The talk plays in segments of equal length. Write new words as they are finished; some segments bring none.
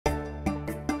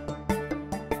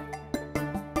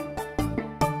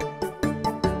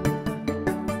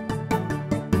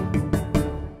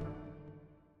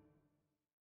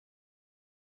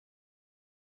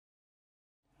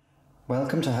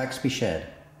Welcome to Haxby Shed.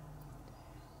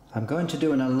 I'm going to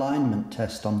do an alignment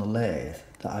test on the lathe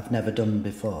that I've never done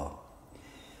before.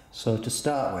 So to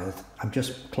start with, I'm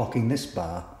just clocking this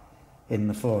bar in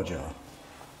the forejaw.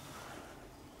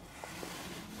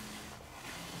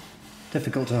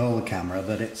 Difficult to hold the camera,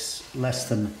 but it's less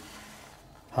than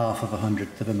half of a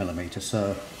hundredth of a millimetre,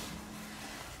 so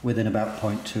within about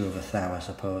 0.2 of a thou, I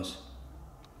suppose.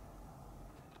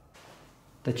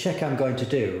 The check I'm going to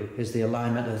do is the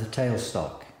alignment of the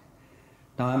tailstock.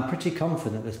 Now I'm pretty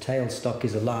confident the tailstock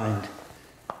is aligned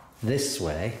this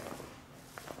way,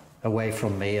 away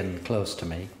from me and close to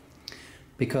me,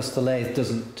 because the lathe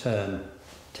doesn't turn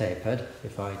tapered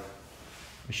if I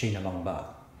machine a long bar.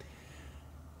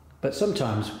 But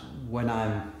sometimes when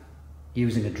I'm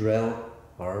using a drill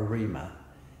or a reamer,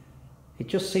 it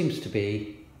just seems to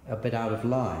be a bit out of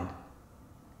line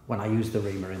when I use the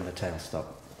reamer in the tailstock.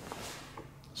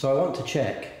 So I want to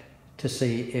check to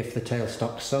see if the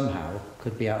tailstock somehow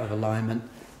could be out of alignment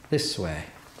this way.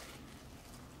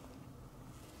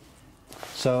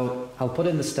 So I'll put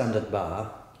in the standard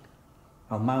bar,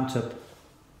 I'll mount up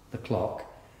the clock,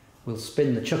 we'll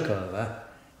spin the chuck over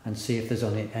and see if there's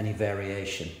any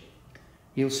variation.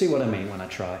 You'll see what I mean when I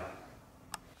try.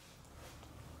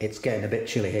 It's getting a bit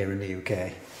chilly here in the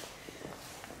UK.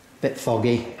 Bit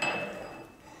foggy,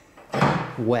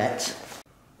 wet.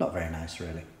 Not very nice,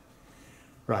 really.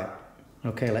 Right,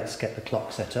 okay, let's get the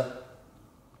clock set up.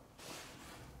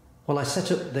 Well, I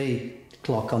set up the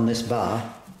clock on this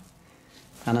bar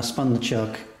and I spun the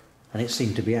chuck and it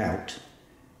seemed to be out.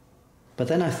 But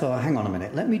then I thought, hang on a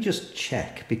minute, let me just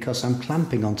check, because I'm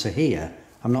clamping onto here.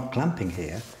 I'm not clamping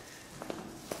here.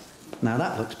 Now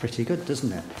that looks pretty good,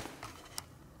 doesn't it?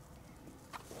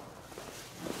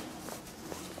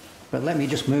 But let me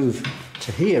just move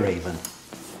to here even.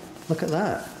 Look at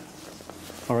that.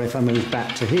 Or if I move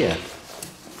back to here,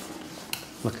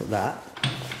 look at that.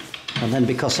 And then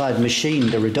because I've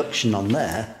machined a reduction on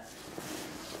there,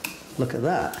 look at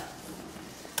that.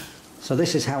 So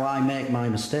this is how I make my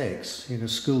mistakes, you know,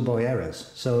 schoolboy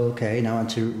errors. So okay, now I have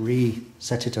to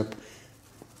reset it up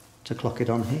to clock it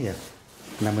on here.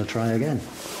 And then we'll try again.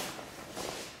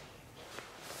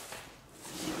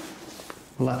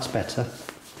 Well, that's better.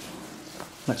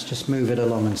 Let's just move it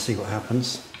along and see what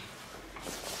happens.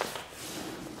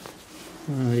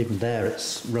 Well, even there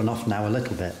it's run off now a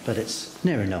little bit, but it's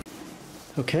near enough.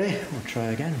 Okay, we'll try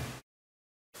again.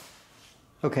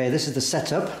 Okay, this is the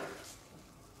setup.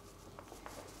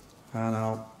 And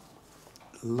I'll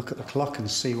look at the clock and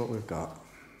see what we've got.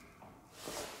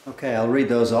 Okay, I'll read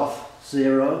those off.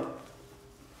 0,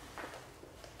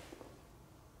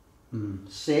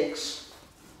 6,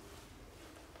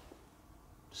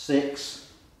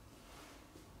 6,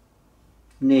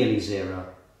 nearly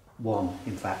 0, 1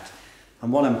 in fact.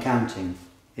 And what I'm counting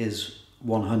is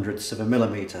 1/100th of a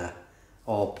millimetre,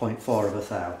 or 0.4 of a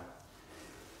thou.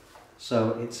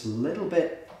 So it's a little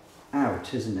bit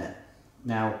out, isn't it?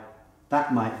 Now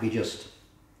that might be just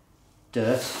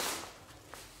dirt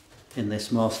in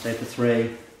this Morse taper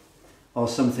 3 or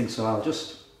something, so I'll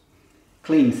just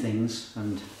clean things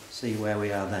and see where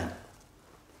we are then.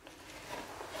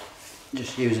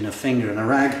 Just using a finger and a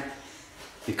rag,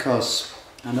 because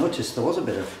I noticed there was a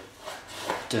bit of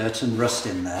dirt and rust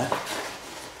in there.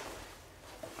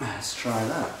 Let's try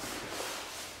that.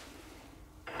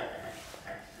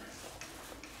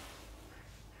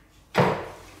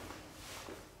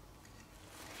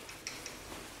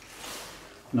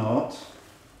 Naught,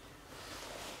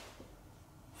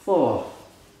 4,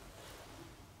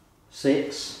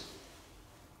 6,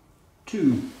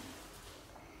 2.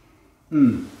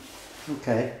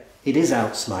 Okay, it is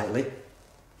out slightly.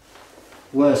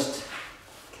 Worst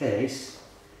case,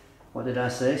 what did I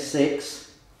say?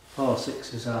 6. 4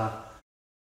 6s are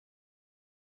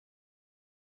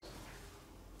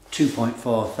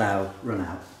 2.4 thou run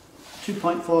out.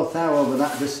 2.4 thou over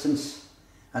that distance,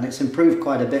 and it's improved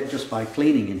quite a bit just by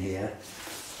cleaning in here.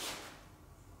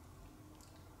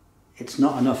 It's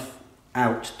not enough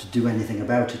out to do anything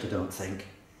about it, I don't think.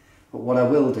 But what I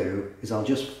will do is I'll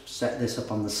just set this up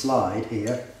on the slide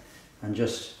here and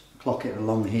just clock it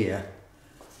along here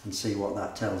and see what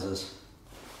that tells us.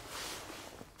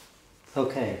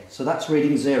 Okay, so that's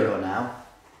reading 0 now.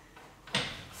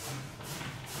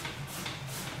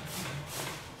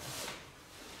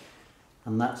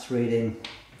 And that's reading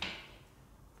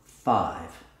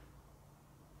 5.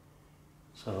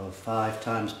 So 5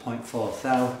 times 0.4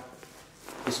 thou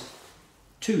is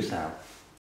 2 thou.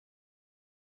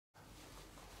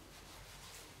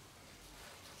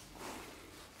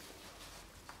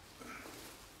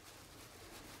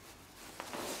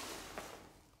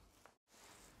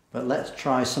 But let's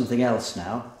try something else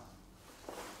now.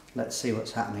 Let's see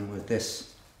what's happening with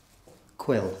this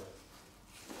quill.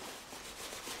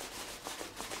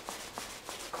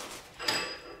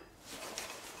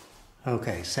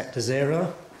 Okay, set to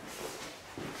 0.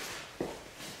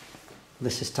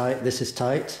 This is tight, this is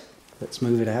tight. Let's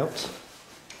move it out.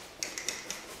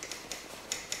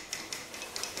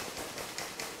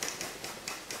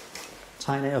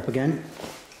 Tighten it up again.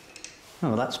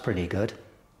 Oh, that's pretty good.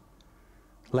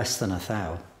 Less than a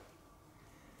thou.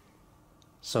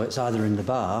 So it's either in the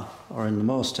bar or in the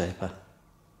Morse taper.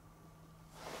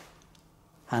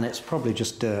 And it's probably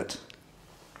just dirt.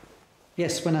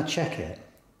 Yes, when I check it,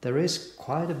 there is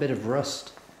quite a bit of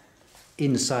rust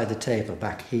inside the taper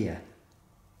back here.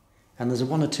 And there's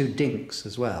 1 or 2 dinks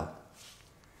as well.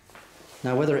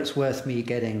 Now, whether it's worth me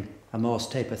getting a Morse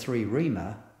Taper 3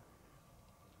 reamer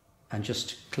and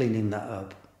just cleaning that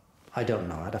up, I don't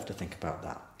know. I'd have to think about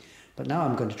that. But now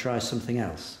I'm going to try something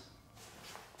else.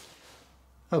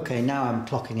 Okay, now I'm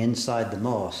clocking inside the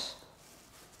Morse.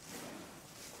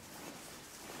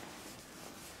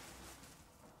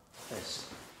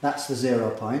 That's the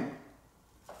 0 point.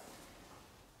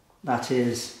 That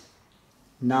is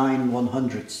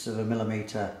 9/100ths of a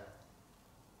millimetre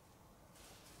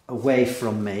away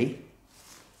from me.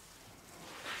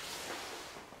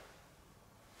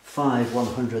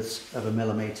 5/100ths of a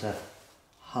millimetre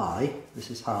high. This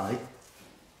is high.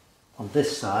 On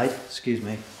this side, excuse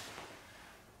me,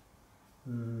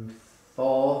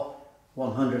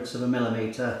 4/100ths of a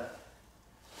millimetre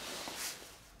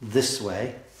this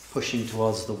way, pushing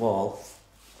towards the wall,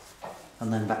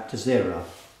 and then back to 0.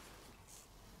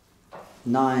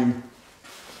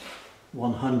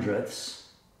 9/100ths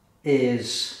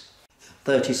is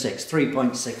 36,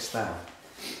 3.6 thou.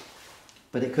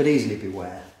 But it could easily be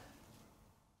where.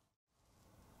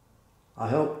 I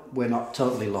hope we're not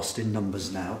totally lost in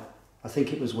numbers now. I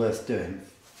think it was worth doing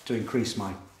to increase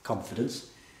my confidence.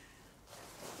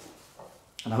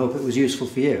 And I hope it was useful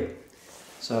for you.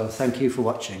 So thank you for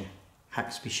watching.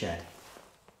 Haxby Shed.